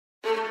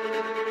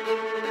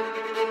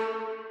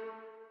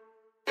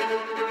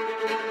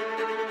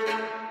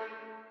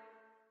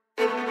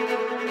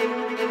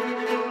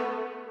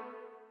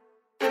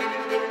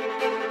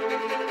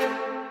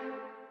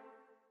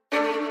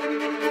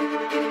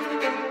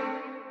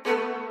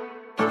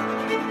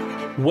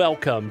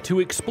Welcome to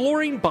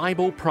Exploring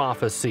Bible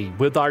Prophecy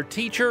with our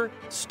teacher,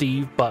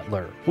 Steve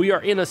Butler. We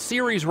are in a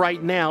series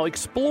right now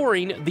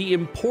exploring the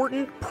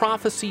important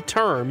prophecy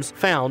terms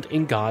found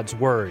in God's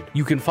Word.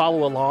 You can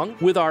follow along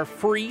with our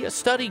free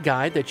study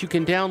guide that you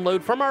can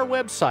download from our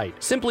website.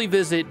 Simply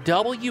visit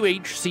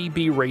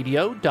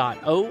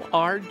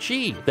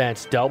whcbradio.org.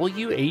 That's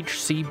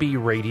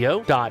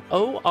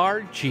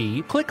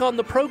whcbradio.org. Click on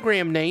the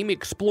program name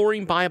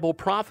Exploring Bible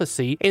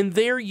Prophecy, and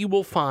there you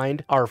will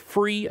find our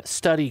free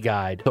study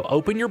guide. So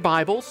open your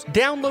Bibles,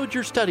 download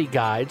your study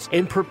guides,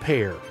 and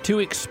prepare to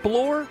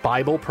explore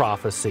Bible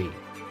prophecy.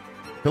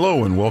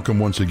 Hello, and welcome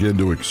once again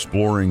to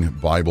Exploring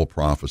Bible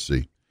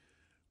Prophecy.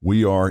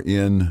 We are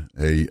in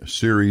a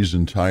series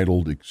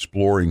entitled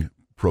Exploring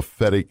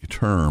Prophetic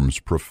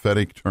Terms,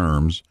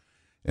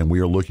 and we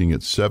are looking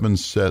at 7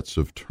 sets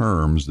of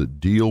terms that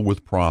deal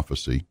with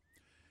prophecy.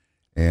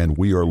 And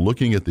we are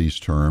looking at these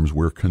terms,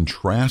 we're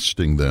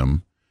contrasting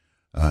them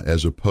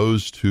as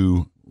opposed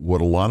to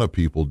what a lot of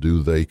people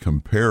do. They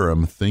compare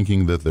them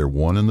thinking that they're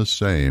one and the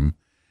same,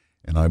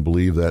 and I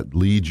believe that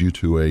leads you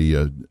to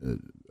a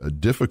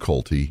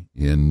difficulty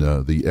in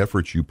the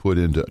efforts you put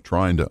into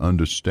trying to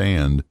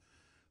understand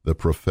the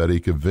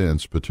prophetic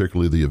events,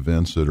 particularly the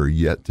events that are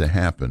yet to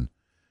happen.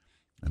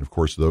 And, of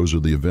course, those are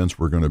the events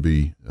we're going to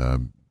be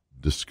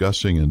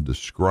discussing and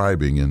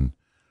describing in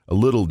a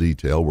little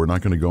detail. We're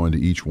not going to go into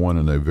each one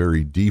in a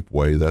very deep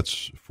way.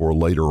 That's for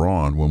later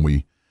on when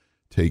we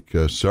take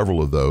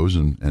several of those,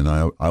 and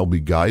I'll be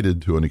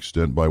guided to an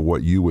extent by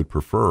what you would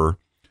prefer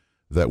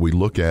that we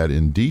look at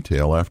in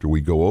detail after we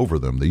go over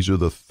them. These are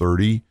the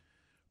 30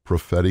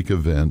 prophetic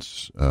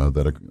events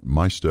that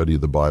my study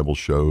of the Bible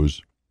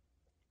shows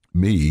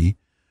me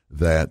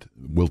that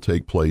will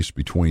take place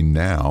between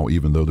now,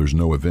 even though there's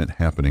no event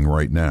happening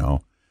right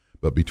now,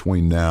 but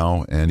between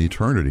now and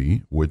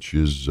eternity, which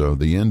is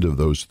the end of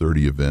those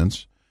 30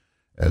 events,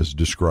 as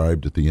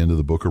described at the end of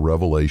the book of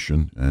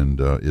Revelation, and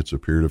it's a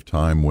period of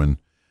time when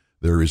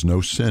there is no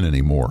sin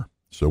anymore.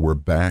 So we're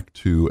back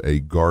to a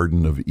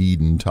Garden of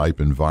Eden type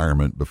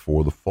environment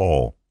before the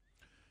fall.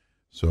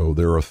 So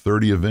there are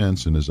 30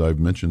 events, and as I've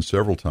mentioned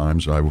several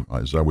times,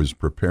 as I was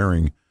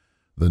preparing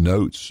the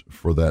notes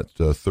for that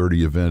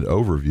 30 event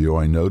overview,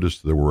 I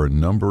noticed there were a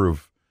number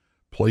of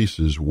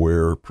places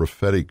where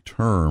prophetic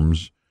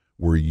terms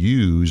were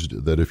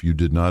used that if you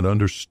did not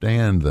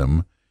understand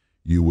them,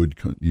 you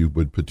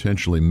would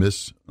potentially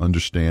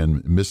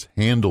misunderstand,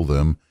 mishandle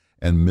them,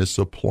 and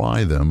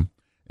misapply them,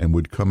 and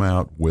would come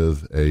out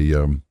with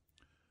a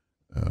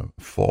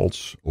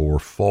false or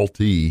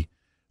faulty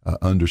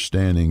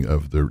understanding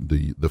of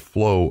the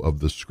flow of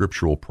the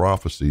scriptural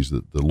prophecies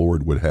that the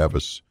Lord would have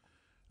us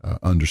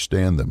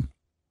understand them.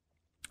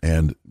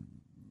 And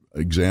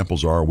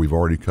examples are, we've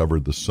already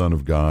covered the Son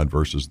of God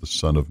versus the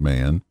Son of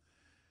Man.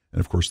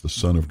 And, of course, the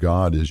Son of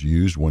God is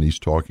used when he's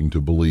talking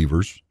to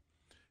believers,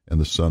 and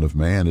the Son of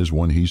Man is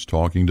when he's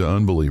talking to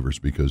unbelievers,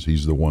 because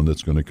he's the one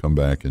that's going to come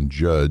back and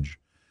judge,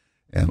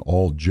 and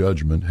all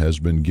judgment has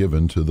been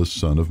given to the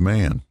Son of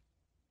Man.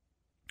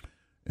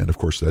 And, of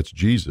course, that's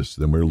Jesus.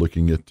 Then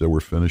we're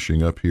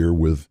finishing up here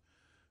with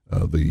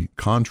the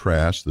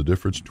contrast, the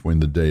difference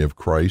between the day of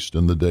Christ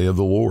and the day of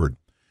the Lord.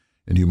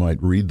 And you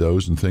might read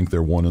those and think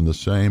they're one and the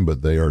same,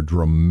 but they are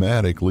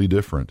dramatically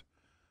different.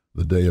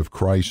 The day of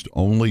Christ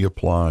only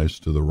applies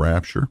to the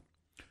rapture.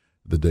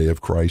 The day of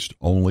Christ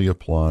only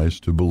applies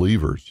to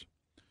believers.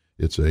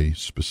 It's a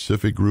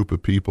specific group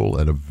of people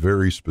at a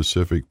very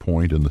specific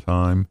point in the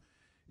time.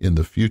 In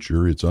the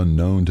future, it's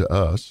unknown to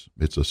us.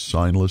 It's a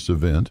signless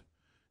event.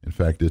 In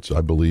fact, it's,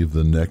 I believe,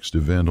 the next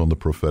event on the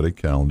prophetic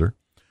calendar.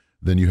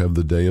 Then you have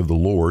the day of the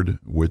Lord,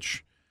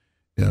 which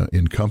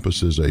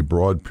encompasses a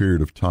broad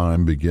period of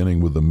time,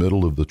 beginning with the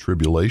middle of the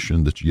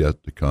tribulation that's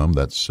yet to come,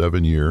 that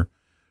 7-year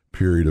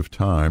period of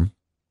time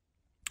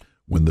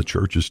when the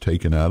church is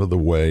taken out of the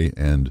way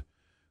and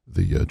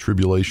the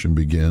tribulation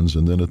begins.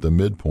 And then at the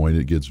midpoint,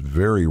 it gets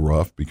very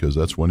rough, because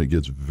that's when it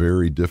gets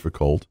very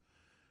difficult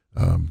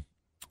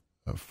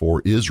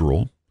for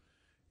Israel.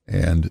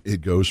 And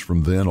it goes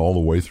from then all the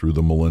way through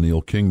the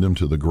millennial kingdom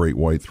to the great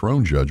white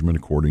throne judgment,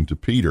 according to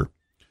Peter.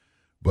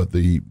 But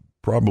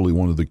probably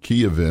one of the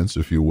key events,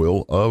 if you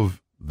will,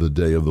 of the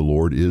day of the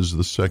Lord is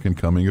the second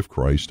coming of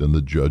Christ and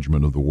the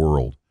judgment of the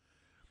world.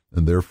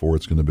 And therefore,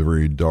 it's going to be a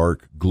very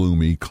dark,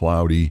 gloomy,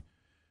 cloudy,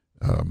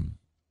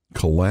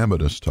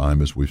 calamitous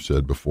time, as we've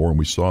said before. And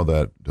we saw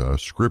that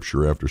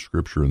scripture after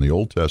scripture in the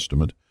Old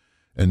Testament.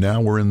 And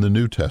now we're in the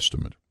New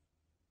Testament.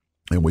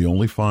 And we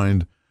only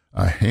find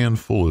a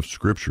handful of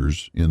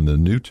scriptures in the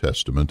New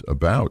Testament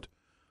about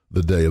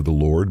the day of the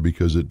Lord,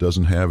 because it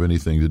doesn't have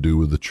anything to do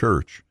with the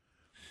church.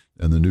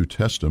 And the New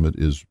Testament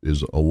is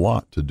a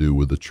lot to do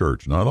with the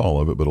church. Not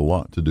all of it, but a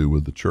lot to do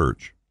with the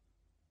church.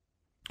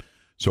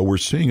 So we're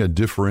seeing a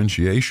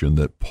differentiation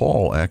that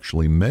Paul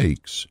actually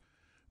makes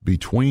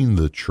between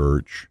the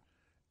church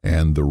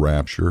and the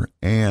rapture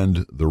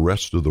and the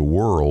rest of the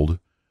world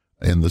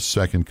and the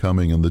second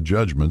coming and the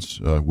judgments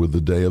with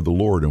the day of the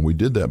Lord. And we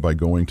did that by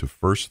going to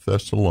 1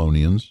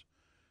 Thessalonians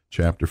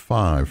chapter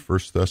 5. 1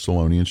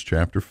 Thessalonians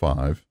chapter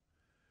 5.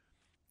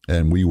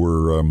 And we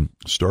were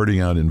starting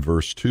out in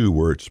verse 2,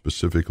 where it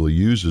specifically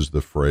uses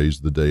the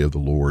phrase, the day of the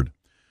Lord.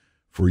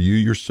 For you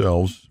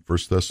yourselves,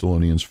 1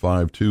 Thessalonians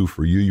 5:2,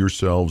 for you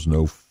yourselves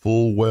know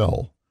full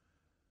well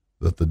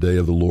that the day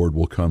of the Lord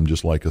will come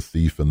just like a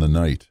thief in the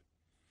night.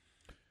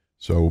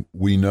 So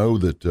we know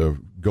that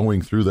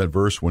going through that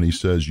verse when he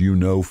says, you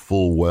know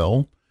full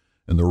well,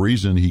 and the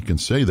reason he can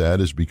say that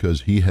is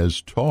because he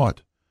has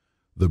taught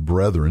the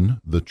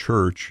brethren, the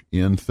church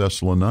in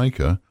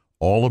Thessalonica,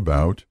 all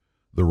about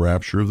the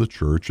rapture of the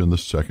church and the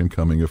second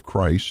coming of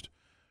Christ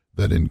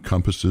that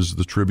encompasses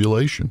the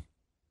tribulation.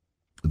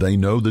 They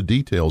know the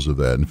details of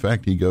that. In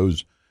fact, he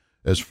goes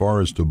as far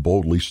as to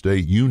boldly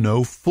state, you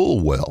know full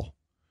well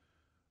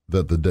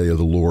that the day of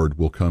the Lord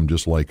will come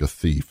just like a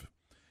thief.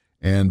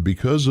 And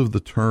because of the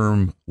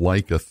term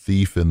like a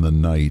thief in the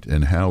night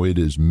and how it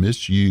is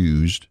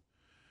misused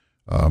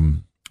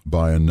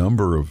by a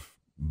number of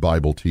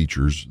Bible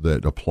teachers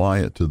that apply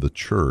it to the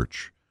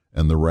church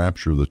and the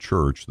rapture of the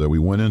church, that we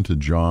went into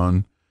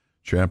John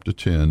chapter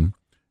 10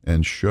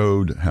 and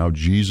showed how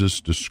Jesus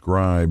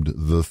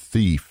described the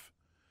thief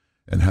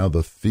and how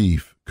the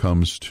thief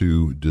comes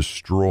to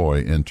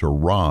destroy and to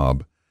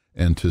rob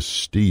and to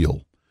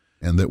steal.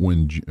 And that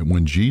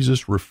when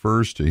Jesus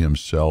refers to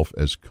himself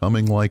as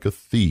coming like a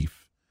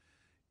thief,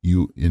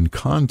 you, in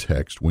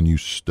context, when you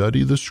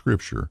study the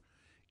scripture,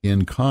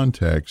 in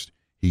context,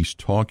 he's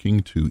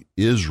talking to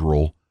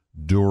Israel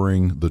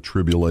during the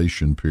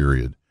tribulation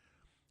period.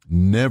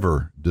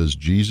 Never does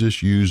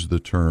Jesus use the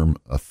term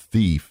a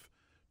thief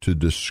to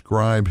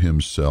describe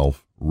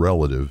himself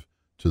relative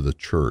to the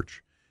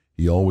church.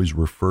 He always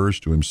refers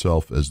to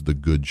himself as the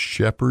good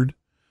shepherd,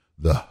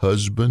 the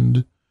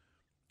husband,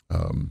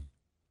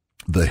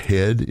 the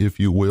head, if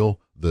you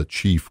will, the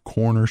chief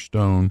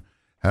cornerstone,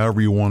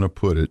 however you want to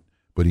put it,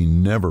 but he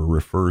never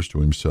refers to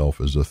himself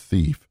as a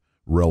thief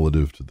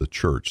relative to the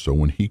church. So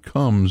when he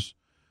comes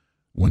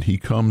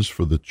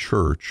for the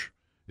church,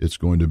 it's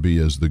going to be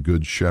as the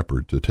good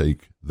shepherd to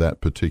take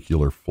that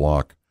particular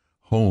flock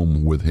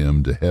home with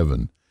him to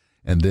heaven.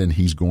 And then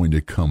he's going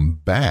to come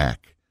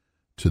back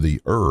to the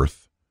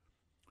earth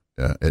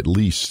at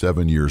least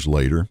 7 years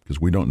later,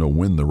 because we don't know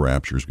when the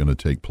rapture is going to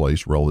take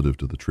place relative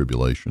to the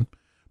tribulation.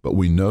 But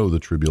we know the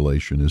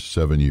tribulation is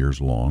 7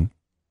 years long,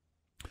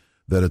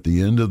 that at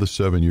the end of the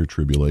 7-year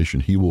tribulation,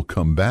 he will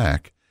come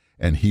back,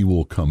 and he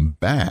will come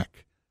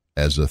back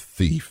as a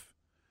thief,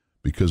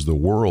 because the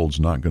world's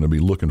not going to be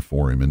looking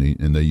for him.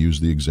 And they use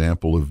the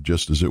example of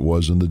just as it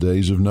was in the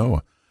days of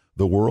Noah.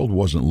 The world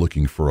wasn't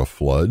looking for a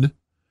flood,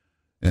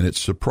 and it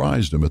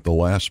surprised them at the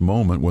last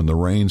moment when the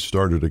rain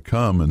started to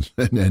come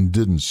and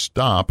didn't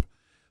stop.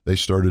 They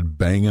started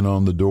banging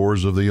on the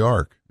doors of the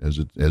ark as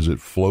it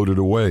floated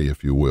away,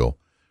 if you will.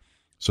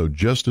 So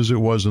just as it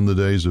was in the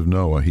days of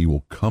Noah, he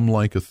will come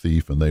like a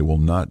thief, and they will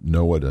not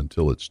know it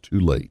until it's too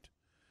late.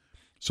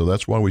 So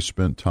that's why we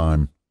spent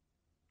time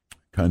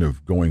kind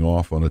of going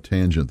off on a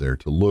tangent there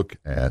to look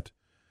at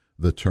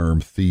the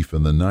term thief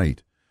in the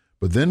night.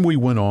 But then we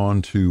went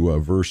on to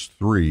verse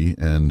 3,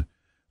 and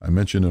I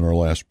mentioned in our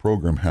last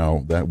program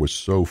how that was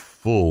so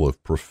full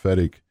of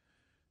prophetic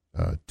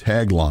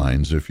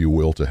taglines, if you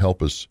will, to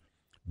help us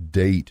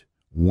date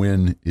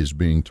when is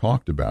being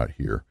talked about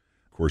here.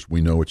 Of course,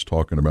 we know it's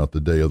talking about the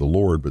day of the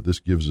Lord, but this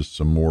gives us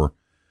some more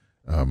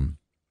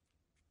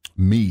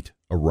meat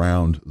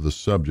around the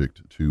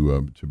subject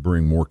to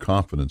bring more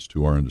confidence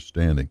to our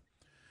understanding.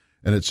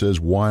 And it says,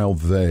 while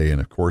they,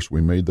 and of course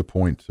we made the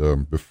point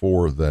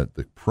before that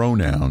the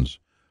pronouns,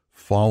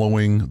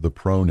 following the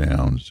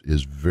pronouns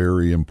is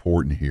very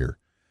important here,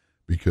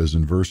 because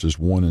in verses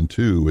 1 and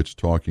 2, it's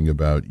talking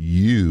about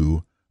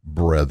you,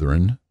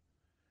 brethren,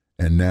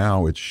 and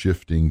now it's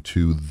shifting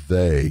to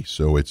they.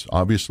 So it's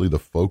obviously the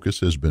focus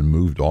has been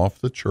moved off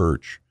the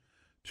church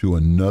to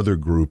another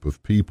group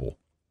of people.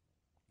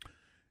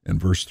 And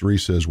verse 3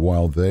 says,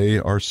 while they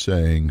are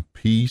saying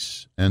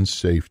peace and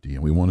safety,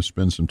 and we want to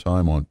spend some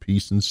time on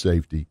peace and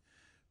safety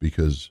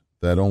because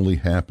that only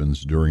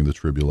happens during the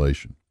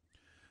tribulation,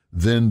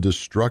 then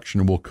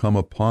destruction will come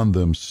upon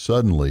them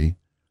suddenly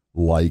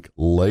like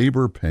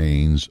labor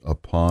pains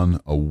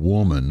upon a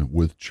woman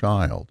with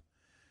child.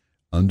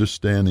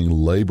 Understanding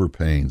labor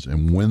pains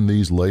and when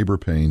these labor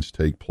pains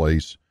take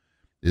place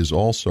is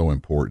also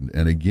important.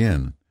 And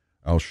again,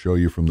 I'll show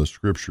you from the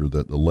scripture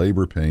that the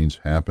labor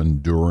pains happen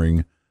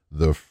during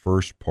the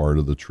first part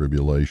of the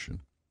tribulation.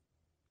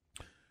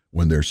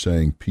 When they're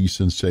saying peace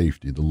and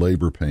safety, the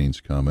labor pains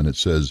come, and it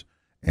says,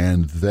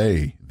 and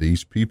they,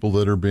 these people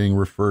that are being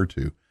referred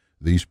to,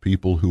 these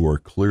people who are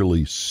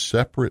clearly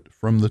separate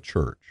from the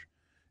church,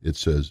 it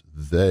says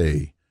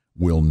they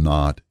will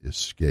not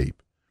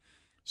escape.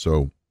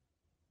 So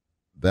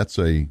that's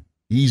a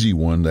easy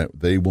one, that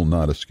they will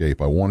not escape.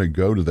 I want to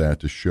go to that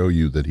to show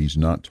you that he's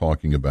not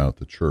talking about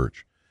the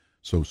church.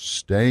 So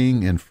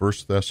staying in 1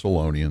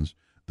 Thessalonians,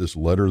 this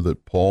letter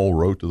that Paul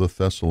wrote to the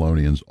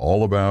Thessalonians,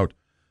 all about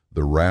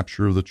the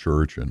rapture of the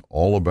church and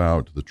all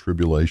about the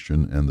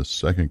tribulation and the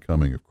second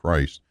coming of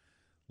Christ,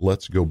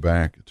 let's go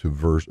back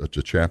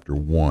to chapter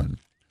 1,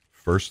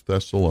 1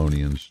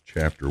 Thessalonians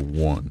chapter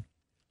 1.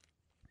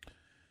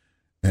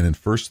 And in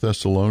 1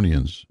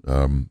 Thessalonians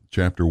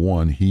chapter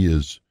 1, he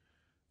is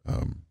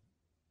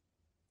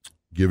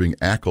giving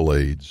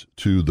accolades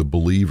to the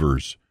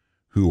believers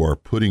who are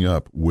putting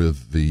up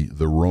with the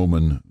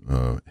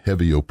Roman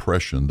heavy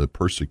oppression, the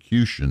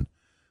persecution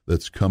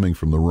that's coming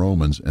from the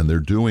Romans, and they're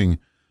doing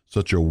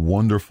such a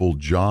wonderful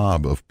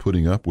job of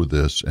putting up with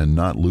this and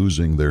not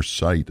losing their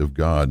sight of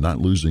God, not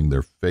losing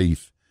their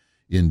faith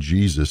in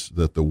Jesus,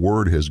 that the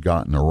word has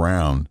gotten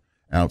around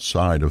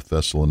outside of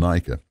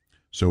Thessalonica.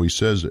 So he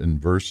says in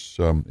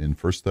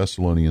 1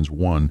 Thessalonians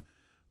 1,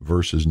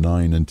 verses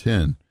 9 and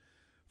 10,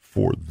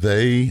 "For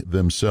they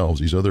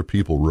themselves," these other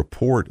people,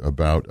 "report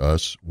about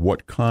us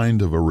what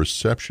kind of a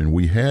reception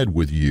we had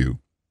with you."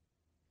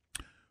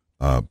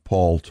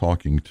 Paul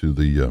talking to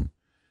the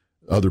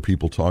other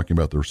people, talking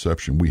about the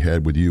reception we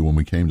had with you when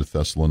we came to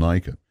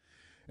Thessalonica,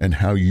 "and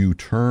how you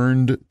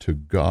turned to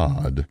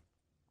God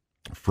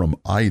from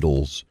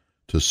idols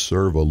to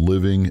serve a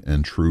living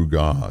and true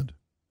God."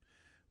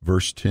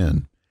 Verse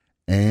 10,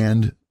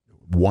 "And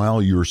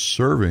while you're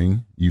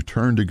serving, you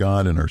turn to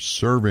God and are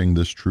serving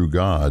this true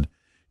God,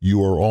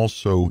 you are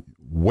also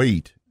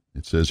wait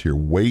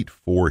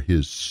for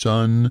his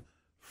Son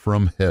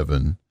from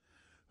heaven,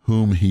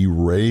 whom he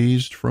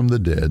raised from the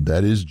dead,"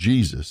 that is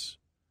Jesus,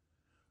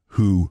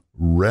 "who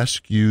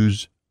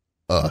rescues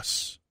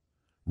us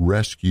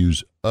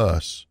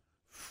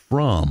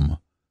from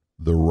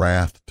the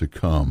wrath to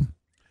come."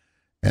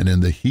 And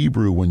in the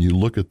Hebrew, when you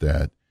look at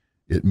that,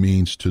 it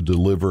means to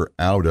deliver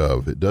out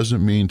of. It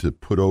doesn't mean to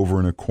put over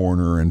in a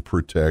corner and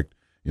protect,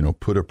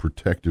 put a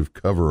protective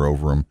cover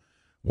over them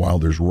while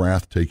there's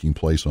wrath taking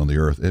place on the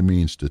earth. It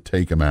means to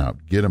take them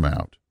out, get them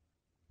out.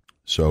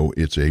 So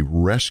it's a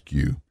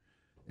rescue,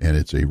 and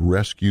it's a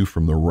rescue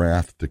from the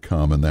wrath to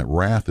come. And that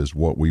wrath is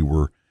what we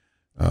were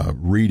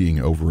reading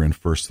over in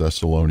 1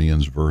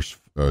 Thessalonians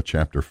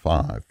chapter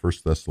 5.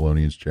 1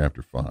 Thessalonians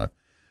chapter 5.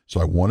 So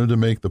I wanted to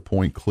make the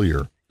point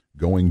clear,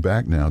 going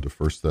back now to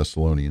 1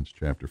 Thessalonians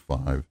chapter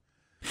 5,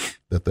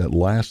 that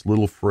last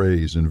little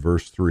phrase in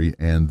verse 3,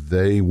 "and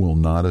they will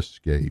not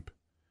escape."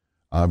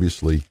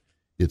 Obviously,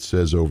 it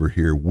says over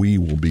here, we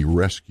will be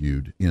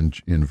rescued in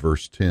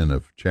verse 10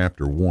 of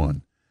chapter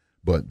 1,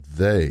 but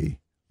they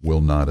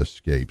will not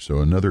escape. So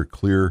another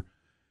clear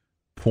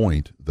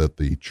point that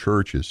the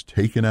church is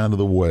taken out of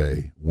the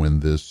way when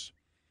this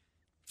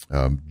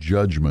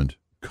judgment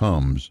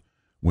comes,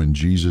 when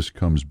Jesus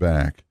comes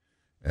back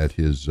at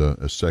his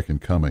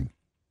second coming.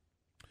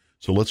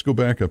 So let's go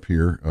back up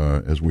here,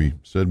 as we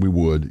said we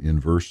would, in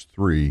verse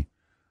 3,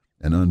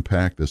 and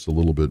unpack this a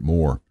little bit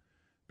more,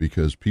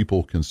 because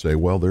people can say,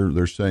 well,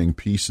 they're saying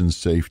peace and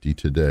safety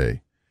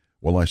today.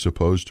 Well, I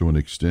suppose to an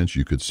extent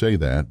you could say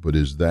that, but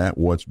is that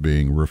what's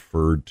being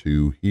referred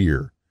to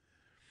here?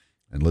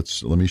 And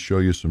let me show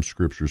you some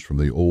scriptures from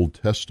the Old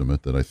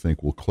Testament that I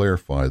think will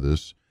clarify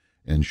this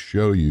and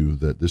show you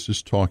that this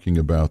is talking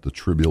about the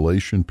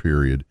tribulation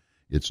period.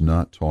 It's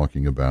not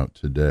talking about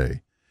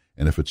today.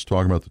 And if it's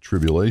talking about the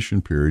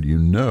tribulation period,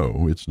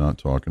 it's not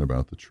talking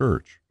about the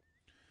church.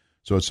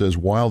 So it says,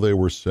 while they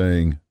were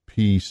saying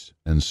peace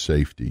and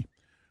safety.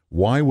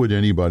 Why would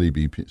anybody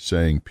be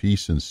saying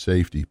peace and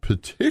safety,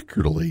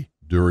 particularly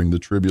during the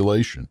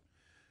tribulation?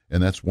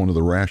 And that's one of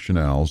the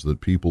rationales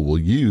that people will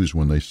use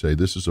when they say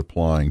this is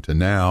applying to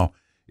now.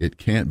 It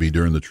can't be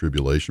during the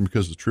tribulation,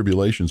 because the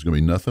tribulation is going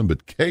to be nothing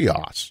but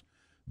chaos,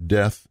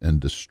 death and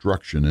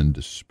destruction and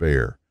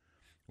despair.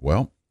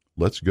 Well,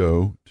 let's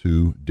go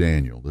to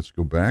Daniel. Let's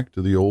go back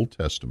to the Old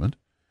Testament,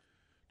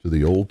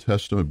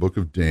 book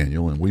of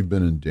Daniel. And we've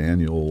been in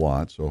Daniel a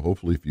lot, so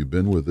hopefully if you've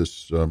been with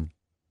us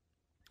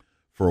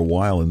for a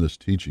while in this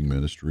teaching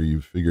ministry,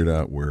 you've figured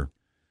out where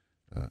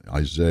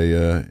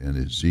Isaiah and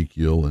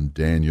Ezekiel and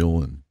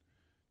Daniel and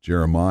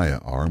Jeremiah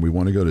are. And we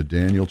want to go to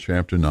Daniel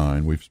chapter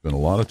 9. We've spent a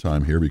lot of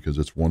time here because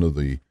it's one of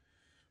the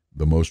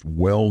most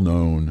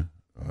well-known,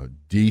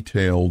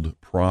 detailed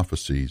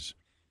prophecies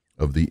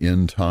of the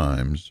end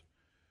times.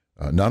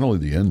 Not only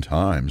the end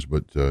times,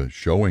 but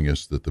showing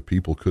us that the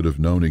people could have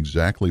known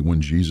exactly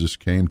when Jesus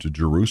came to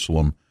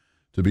Jerusalem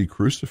to be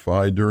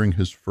crucified during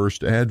his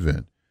first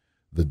advent.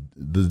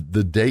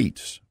 The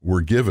dates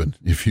were given,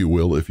 if you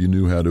will, if you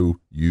knew how to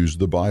use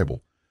the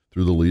Bible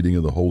through the leading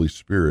of the Holy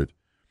Spirit.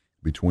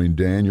 Between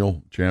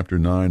Daniel chapter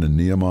 9 and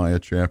Nehemiah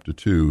chapter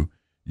 2,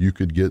 you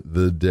could get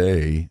the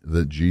day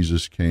that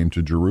Jesus came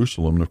to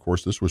Jerusalem. And of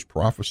course, this was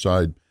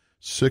prophesied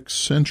 6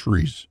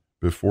 centuries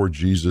before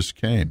Jesus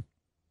came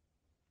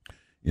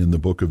in the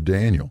book of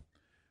Daniel.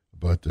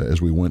 But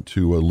as we went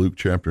to Luke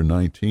chapter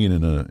 19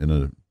 in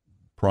a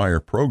prior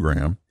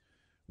program,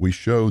 we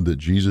showed that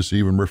Jesus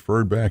even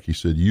referred back. He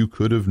said, you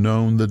could have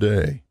known the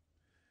day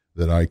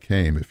that I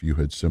came if you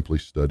had simply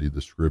studied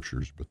the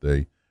scriptures, but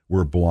they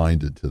were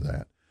blinded to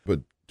that.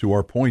 But to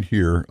our point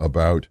here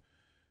about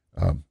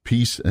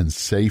peace and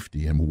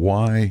safety, and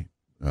why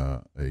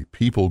a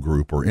people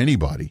group or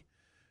anybody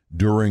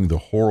during the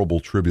horrible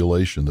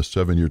tribulation, the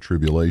 7-year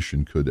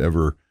tribulation, could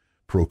ever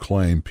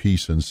proclaim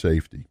peace and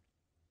safety.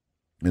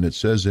 And it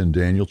says in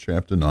Daniel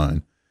chapter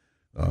 9,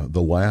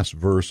 the last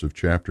verse of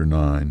chapter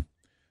 9,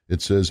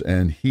 It says,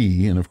 and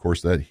he, and of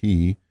course that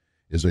he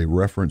is a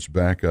reference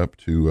back up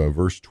to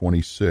verse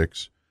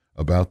 26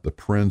 about the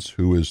prince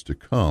who is to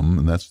come,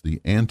 and that's the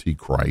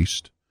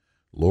Antichrist,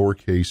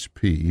 lowercase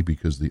p,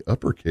 because the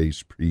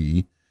uppercase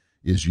P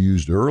is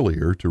used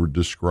earlier to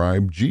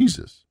describe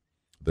Jesus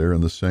there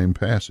in the same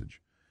passage.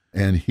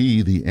 And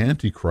he, the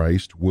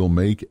Antichrist, will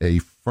make a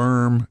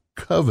firm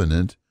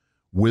covenant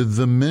with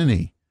the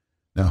many.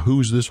 Now,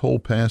 who's this whole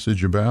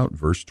passage about?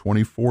 Verse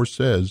 24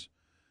 says,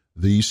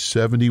 these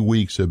 70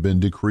 weeks have been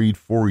decreed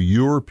for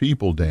your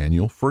people,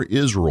 Daniel, for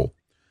Israel.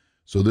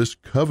 So this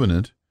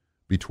covenant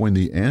between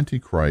the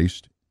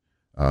Antichrist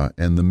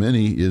and the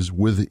many is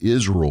with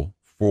Israel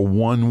for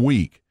 1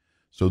 week.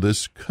 So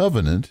this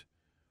covenant,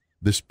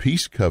 this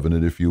peace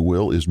covenant, if you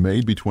will, is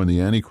made between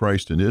the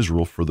Antichrist and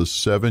Israel for the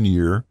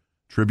 7-year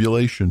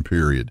tribulation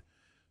period.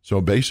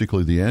 So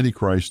basically the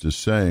Antichrist is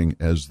saying,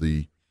 as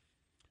the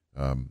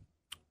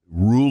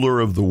ruler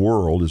of the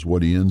world is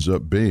what he ends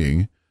up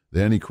being,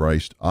 the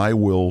Antichrist, I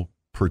will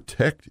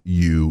protect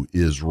you,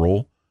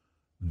 Israel,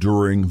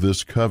 during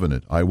this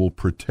covenant. I will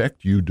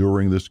protect you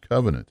during this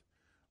covenant.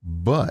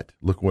 But,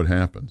 look what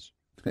happens.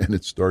 And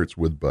it starts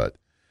with but.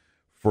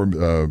 For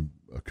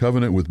a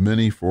covenant with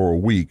many for a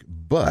week,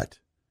 but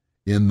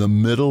in the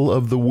middle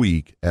of the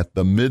week, at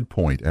the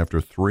midpoint,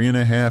 after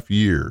 3.5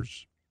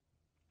 years,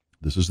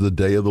 this is the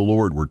day of the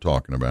Lord we're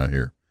talking about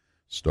here,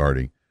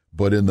 starting.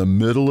 But in the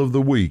middle of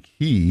the week,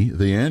 he,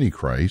 the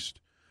Antichrist,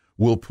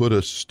 will put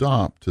a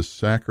stop to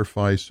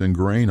sacrifice and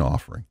grain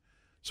offering.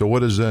 So what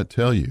does that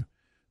tell you?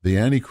 The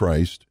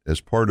Antichrist, as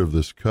part of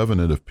this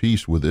covenant of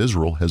peace with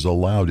Israel, has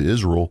allowed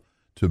Israel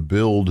to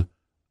build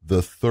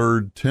the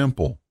third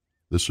temple.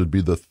 This would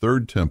be the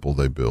third temple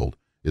they build.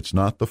 It's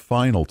not the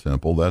final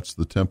temple. That's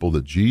the temple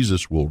that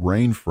Jesus will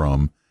reign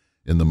from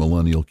in the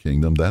millennial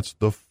kingdom. That's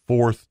the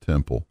fourth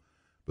temple.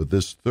 But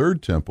this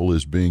third temple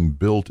is being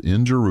built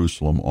in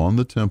Jerusalem on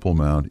the Temple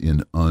Mount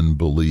in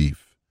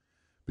unbelief,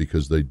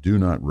 because they do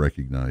not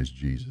recognize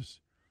Jesus.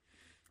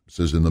 It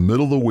says, in the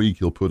middle of the week,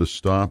 he'll put a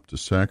stop to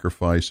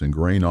sacrifice and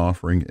grain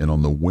offering, and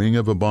on the wing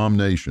of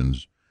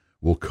abominations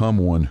will come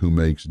one who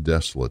makes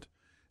desolate.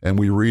 And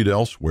we read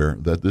elsewhere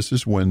that this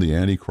is when the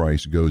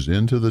Antichrist goes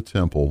into the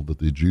temple that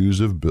the Jews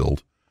have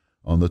built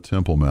on the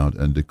Temple Mount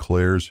and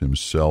declares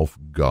himself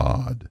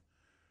God.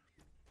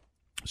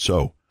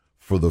 So,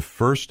 for the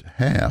first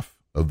half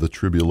of the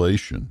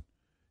tribulation,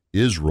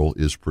 Israel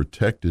is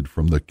protected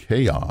from the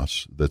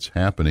chaos that's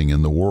happening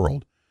in the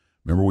world.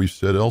 Remember, we've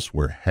said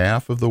elsewhere,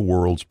 half of the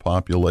world's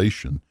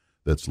population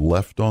that's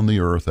left on the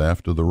earth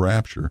after the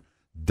rapture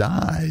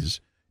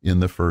dies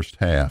in the first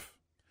half.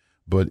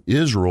 But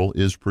Israel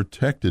is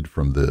protected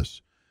from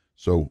this.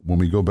 So when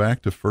we go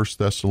back to 1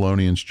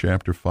 Thessalonians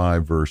chapter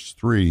 5, verse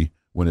 3,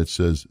 when it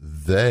says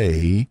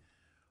they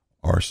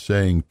are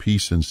saying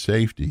peace and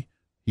safety,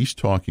 he's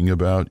talking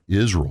about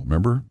Israel.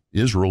 Remember,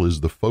 Israel is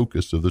the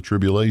focus of the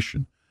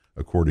tribulation,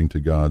 according to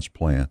God's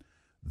plan.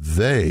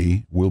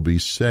 They will be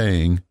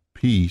saying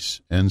peace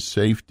and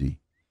safety.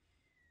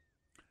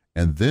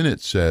 And then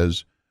it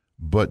says,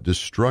 but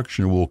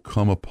destruction will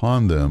come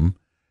upon them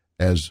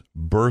as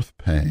birth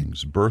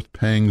pangs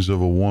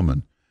of a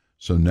woman.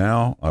 So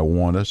now I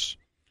want us,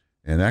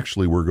 and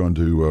actually we're going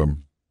to,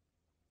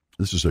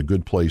 this is a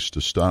good place to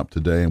stop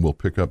today, and we'll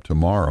pick up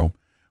tomorrow.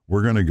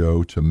 We're going to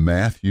go to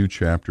Matthew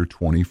chapter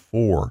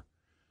 24.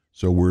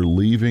 So we're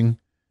leaving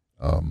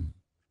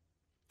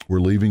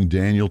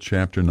Daniel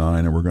chapter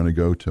 9, and we're going to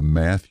go to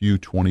Matthew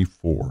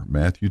 24.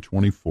 Matthew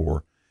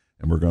 24,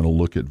 and we're going to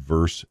look at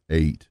verse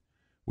 8,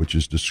 which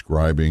is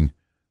describing,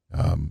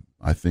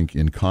 I think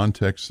in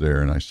context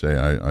there, and I say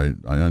I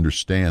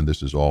understand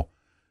this is all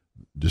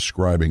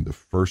describing the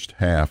first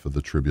half of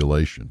the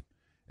tribulation,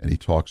 and he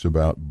talks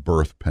about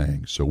birth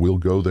pangs. So we'll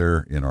go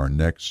there in our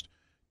next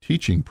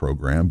teaching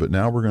program, but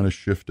now we're going to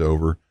shift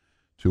over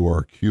to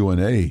our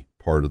Q&A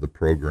part of the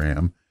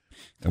program,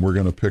 and we're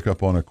going to pick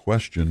up on a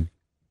question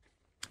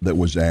that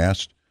was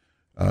asked,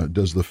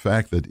 does the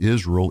fact that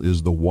Israel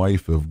is the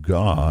wife of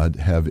God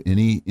have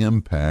any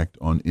impact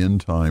on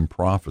end-time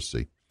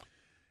prophecy?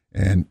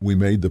 And we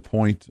made the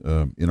point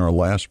in our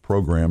last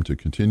program to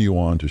continue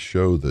on to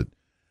show that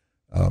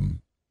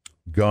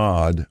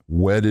God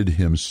wedded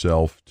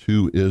himself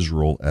to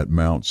Israel at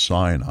Mount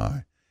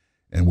Sinai,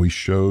 and we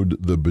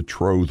showed the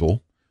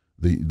betrothal,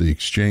 the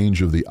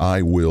exchange of the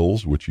I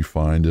wills, which you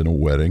find in a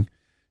wedding.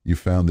 You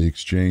found the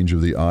exchange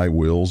of the I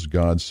wills,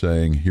 God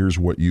saying, here's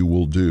what you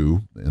will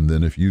do, and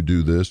then if you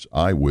do this,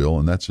 I will,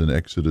 and that's in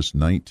Exodus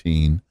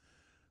 19,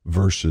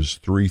 verses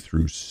 3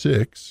 through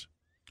 6,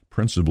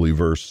 principally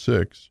verse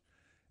 6,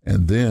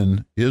 and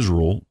then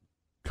Israel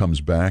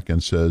comes back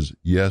and says,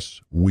 yes,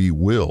 we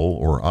will,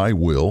 or I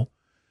will,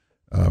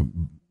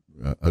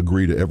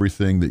 agree to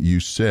everything that you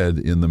said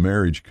in the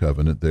marriage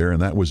covenant there,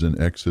 and that was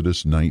in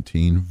Exodus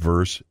 19,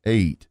 verse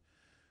 8.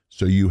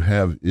 So you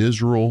have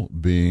Israel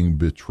being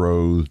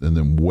betrothed and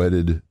then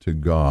wedded to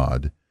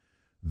God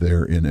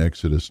there in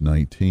Exodus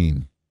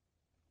 19.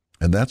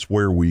 And that's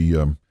where we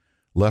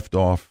left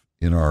off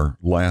in our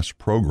last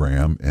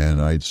program,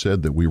 and I'd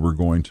said that we were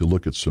going to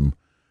look at some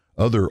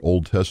other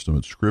Old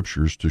Testament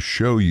scriptures to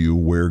show you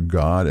where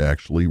God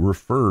actually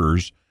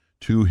refers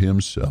to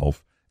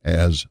himself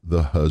as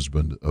the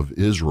husband of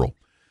Israel.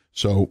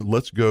 So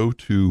let's go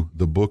to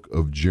the book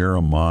of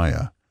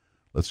Jeremiah.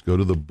 Let's go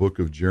to the book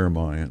of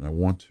Jeremiah, and I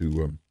want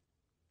to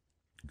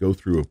go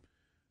through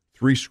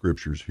 3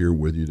 scriptures here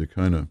with you to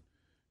kind of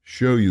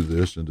show you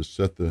this and to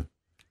set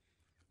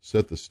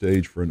the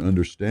stage for an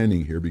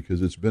understanding here,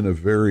 because it's been a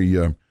very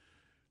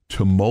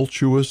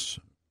tumultuous,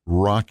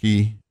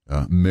 rocky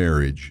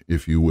marriage,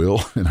 if you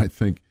will. And I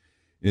think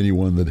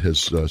anyone that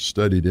has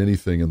studied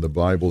anything in the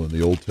Bible and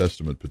the Old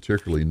Testament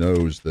particularly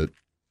knows that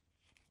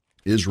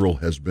Israel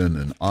has been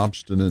an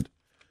obstinate,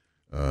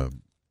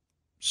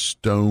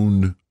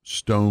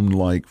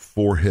 stone-like,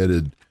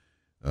 four-headed,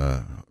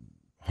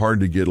 hard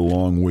to get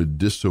along with,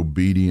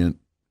 disobedient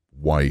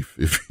wife,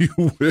 if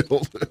you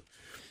will.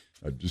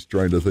 I'm just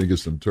trying to think of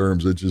some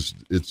terms.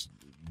 It's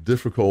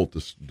difficult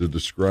to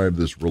describe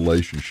this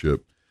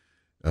relationship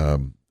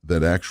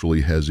that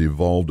actually has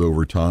evolved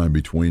over time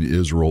between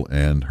Israel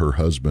and her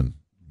husband,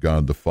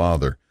 God the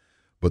Father.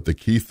 But the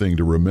key thing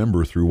to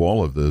remember through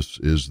all of this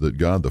is that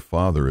God the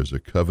Father is a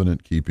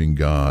covenant-keeping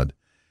God,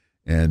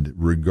 and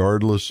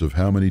regardless of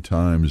how many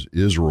times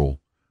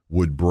Israel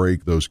would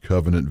break those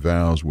covenant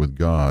vows with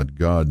God,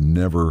 God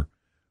never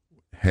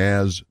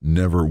has,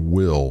 never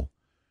will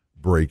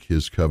break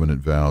his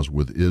covenant vows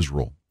with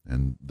Israel.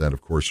 And that,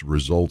 of course,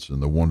 results in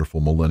the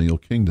wonderful millennial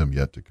kingdom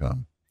yet to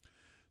come.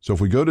 So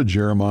if we go to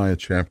Jeremiah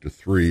chapter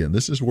 3, and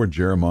this is where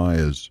Jeremiah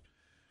is,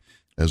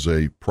 as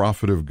a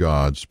prophet of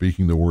God,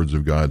 speaking the words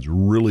of God, is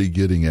really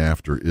getting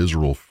after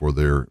Israel for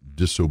their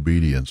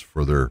disobedience,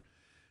 for their,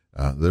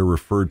 they're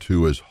referred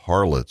to as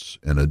harlots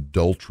and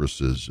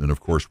adulteresses. And of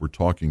course, we're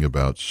talking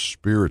about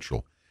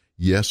spiritual.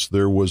 Yes,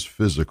 there was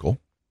physical,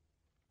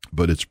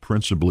 but it's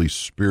principally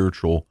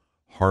spiritual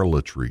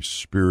harlotry,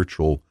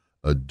 spiritual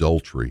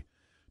adultery,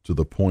 to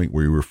the point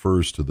where he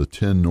refers to the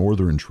 10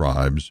 northern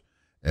tribes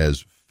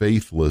as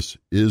faithless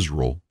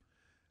Israel,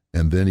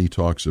 and then he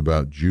talks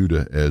about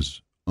Judah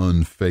as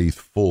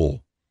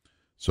unfaithful.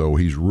 So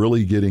he's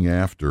really getting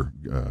after,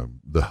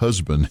 the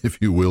husband, if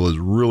you will, is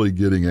really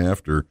getting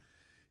after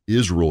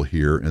Israel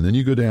here. And then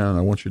you go down,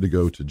 I want you to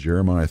go to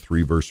Jeremiah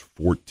 3, verse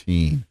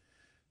 14.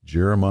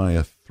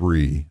 Jeremiah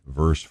 3,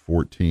 verse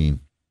 14.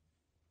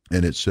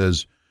 And it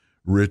says,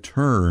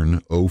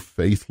 "Return, O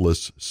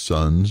faithless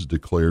sons,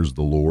 declares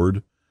the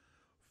Lord,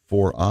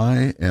 for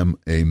I am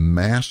a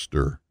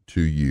master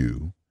to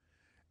you,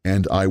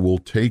 and I will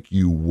take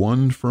you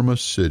one from a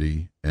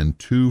city and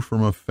 2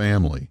 from a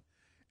family,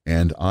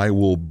 and I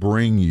will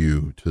bring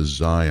you to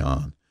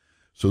Zion."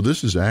 So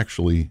this is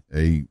actually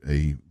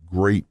a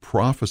great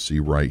prophecy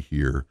right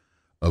here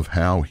of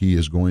how he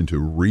is going to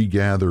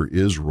regather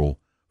Israel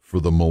for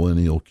the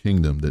millennial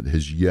kingdom that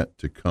has yet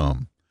to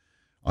come.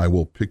 "I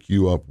will pick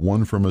you up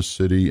one from a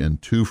city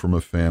and 2 from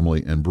a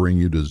family and bring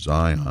you to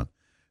Zion."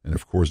 And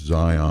of course,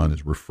 Zion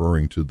is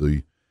referring to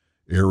the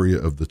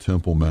area of the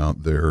Temple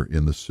Mount there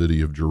in the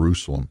city of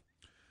Jerusalem.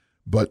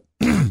 But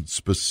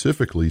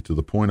specifically to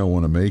the point I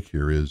want to make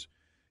here is,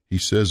 he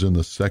says in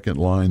the second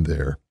line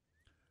there,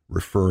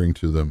 referring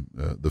to them,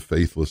 the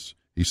faithless,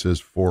 he says,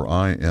 "For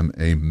I am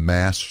a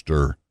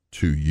master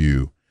to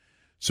you."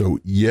 So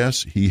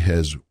yes, he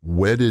has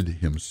wedded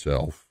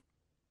himself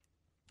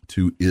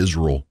to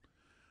Israel,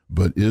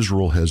 but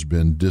Israel has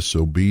been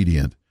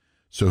disobedient.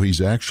 So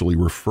he's actually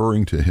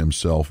referring to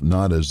himself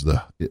not as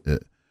the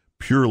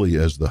purely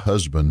as the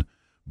husband,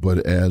 but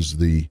as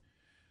the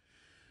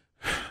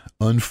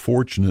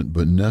unfortunate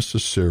but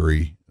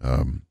necessary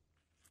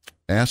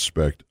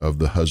aspect of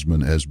the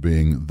husband as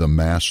being the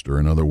master.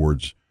 In other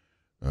words,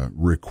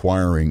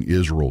 requiring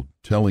Israel,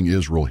 telling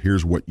Israel,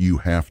 here's what you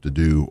have to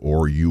do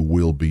or you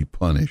will be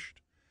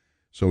punished.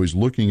 So he's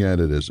looking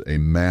at it as a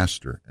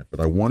master. But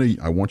I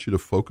want you to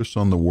focus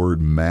on the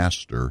word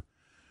master,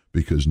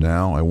 because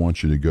now I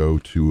want you to go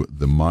to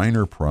the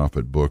minor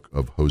prophet book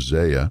of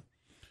Hosea,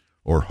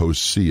 or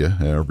Hosea,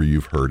 however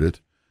you've heard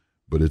it.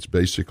 But it's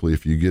basically,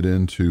 if you get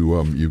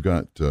into, you've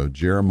got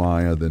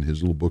Jeremiah, then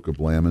his little book of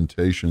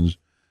Lamentations,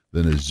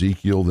 then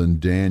Ezekiel, then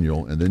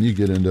Daniel, and then you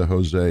get into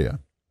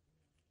Hosea.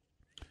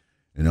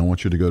 And I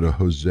want you to go to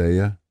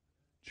Hosea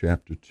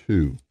chapter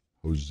 2.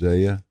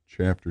 Hosea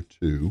chapter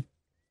 2.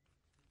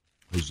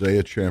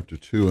 Hosea chapter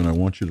 2, and I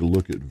want you to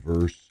look at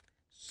verse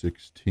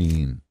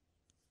 16.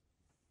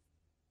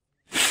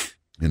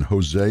 In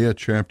Hosea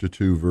chapter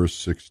 2, verse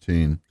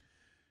 16,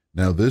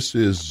 now this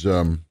is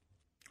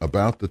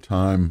about the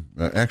time,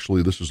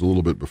 actually this is a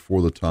little bit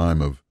before the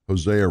time of,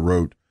 Hosea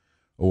wrote,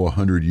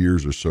 100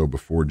 years or so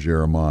before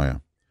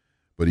Jeremiah.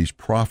 But he's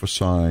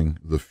prophesying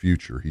the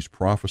future. He's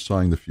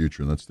prophesying the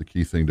future, and that's the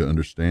key thing to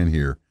understand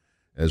here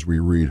as we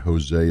read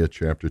Hosea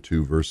chapter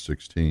 2, verse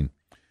 16.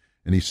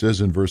 And he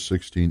says in verse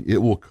 16, "It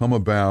will come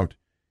about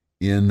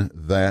in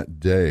that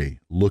day,"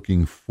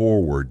 looking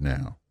forward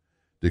now,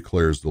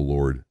 declares the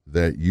Lord,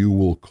 "that you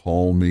will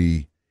call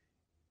me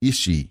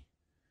Ishi,"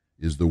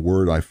 is the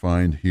word I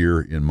find here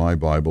in my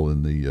Bible,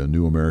 in the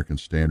New American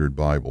Standard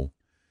Bible,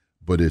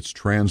 but it's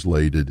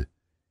translated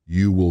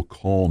you will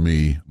call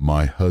me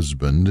my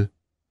husband.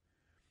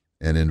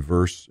 And in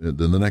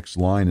the next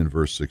line in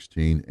verse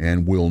 16,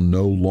 and will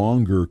no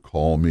longer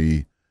call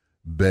me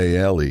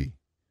Baali,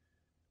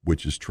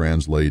 which is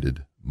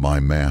translated my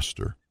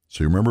master.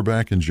 So you remember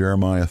back in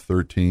Jeremiah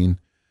 13,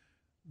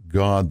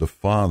 God the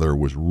Father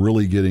was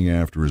really getting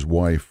after his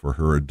wife for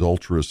her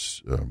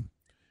adulterous,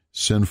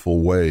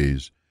 sinful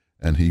ways,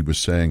 and he was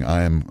saying,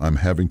 I'm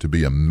having to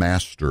be a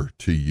master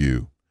to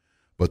you.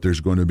 But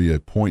there's going to be a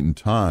point in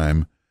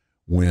time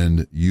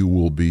when you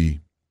will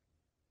be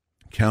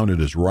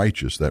counted as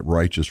righteous, that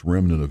righteous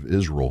remnant of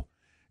Israel,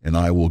 and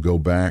I will go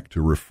back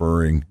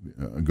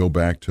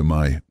to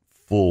my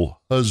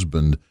full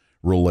husband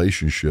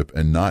relationship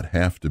and not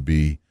have to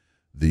be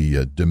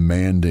the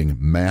demanding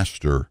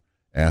master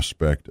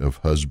aspect of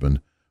husband,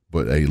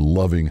 but a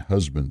loving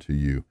husband to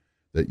you,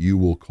 that you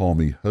will call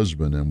me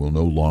husband and will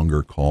no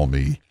longer call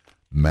me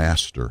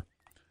master.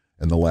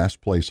 And the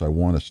last place I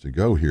want us to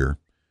go here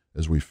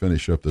as we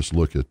finish up this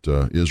look at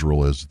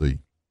Israel as the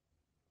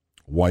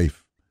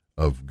wife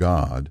of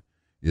God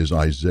is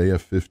Isaiah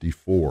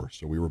 54.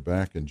 So we were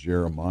back in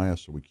Jeremiah,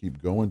 so we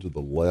keep going to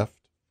the left.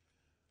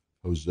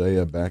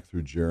 Hosea back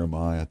through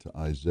Jeremiah to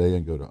Isaiah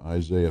and go to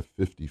Isaiah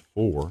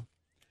 54.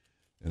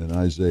 And in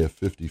Isaiah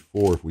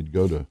 54, if we'd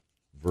go to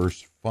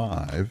verse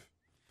 5,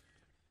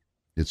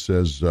 it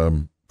says,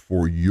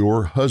 for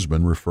your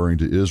husband, referring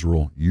to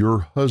Israel, your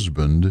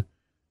husband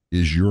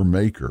is your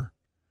maker,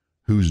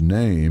 whose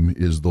name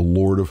is the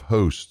Lord of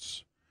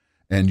hosts,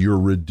 and your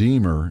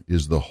Redeemer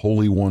is the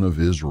Holy One of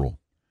Israel,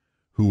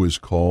 who is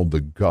called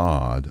the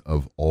God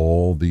of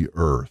all the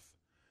earth.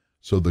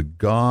 So the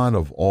God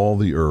of all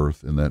the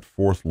earth in that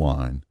fourth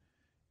line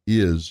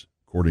is,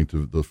 according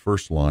to the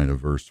first line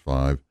of verse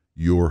 5,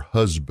 your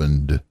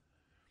husband.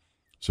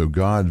 So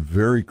God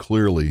very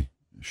clearly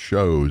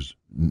shows,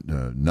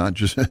 not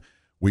just,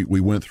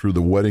 we went through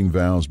the wedding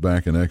vows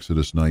back in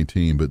Exodus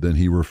 19, but then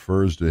he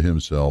refers to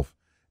himself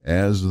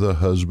as the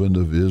husband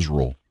of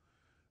Israel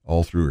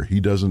all through her.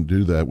 He doesn't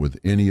do that with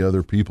any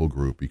other people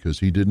group because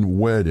he didn't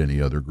wed any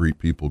other Greek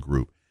people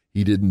group.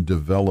 He didn't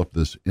develop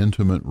this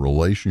intimate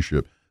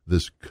relationship,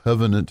 this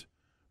covenant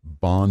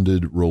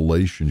bonded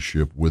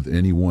relationship with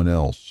anyone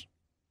else.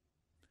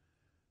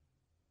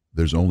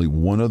 There's only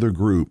one other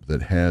group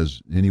that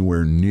has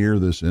anywhere near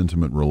this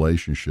intimate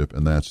relationship,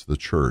 and that's the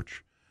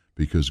church,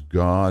 because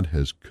God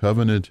has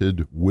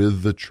covenanted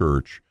with the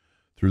church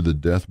through the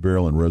death,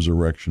 burial, and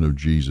resurrection of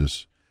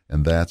Jesus,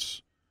 and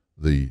that's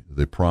the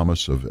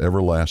promise of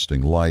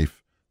everlasting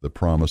life, the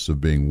promise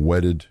of being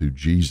wedded to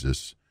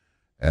Jesus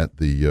at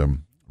the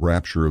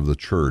rapture of the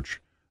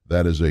church.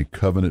 That is a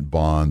covenant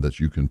bond that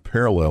you can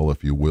parallel,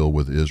 if you will,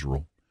 with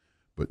Israel,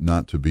 but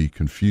not to be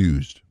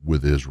confused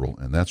with Israel.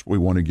 And that's what we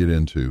want to get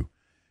into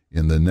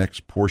in the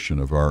next portion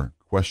of our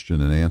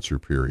question and answer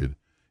period,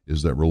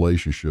 is that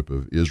relationship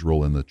of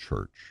Israel and the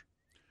church.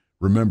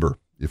 Remember,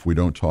 if we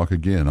don't talk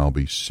again, I'll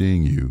be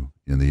seeing you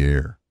in the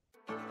air.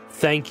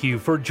 Thank you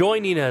for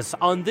joining us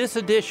on this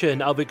edition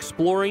of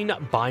Exploring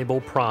Bible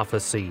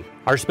Prophecy.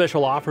 Our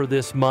special offer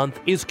this month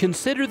is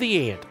Consider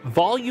the Ant,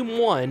 Volume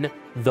 1,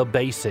 The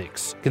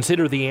Basics.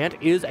 Consider the Ant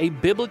is a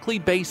biblically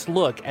based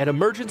look at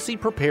emergency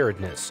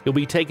preparedness. You'll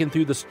be taken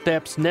through the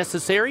steps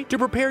necessary to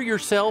prepare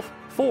yourself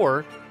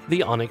for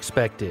the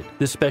unexpected.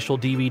 This special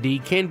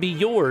DVD can be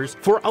yours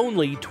for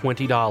only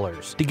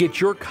 $20. To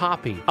get your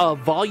copy of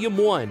Volume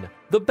 1,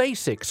 The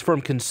Basics from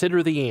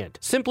Consider the Ant,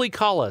 simply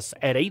call us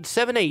at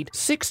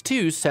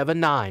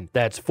 878-6279.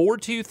 That's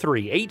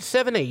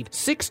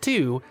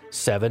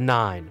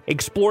 423-878-6279.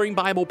 Exploring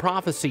Bible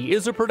Prophecy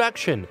is a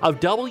production of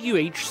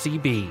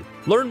WHCB.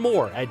 Learn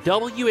more at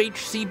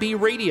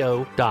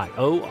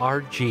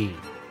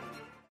WHCBradio.org.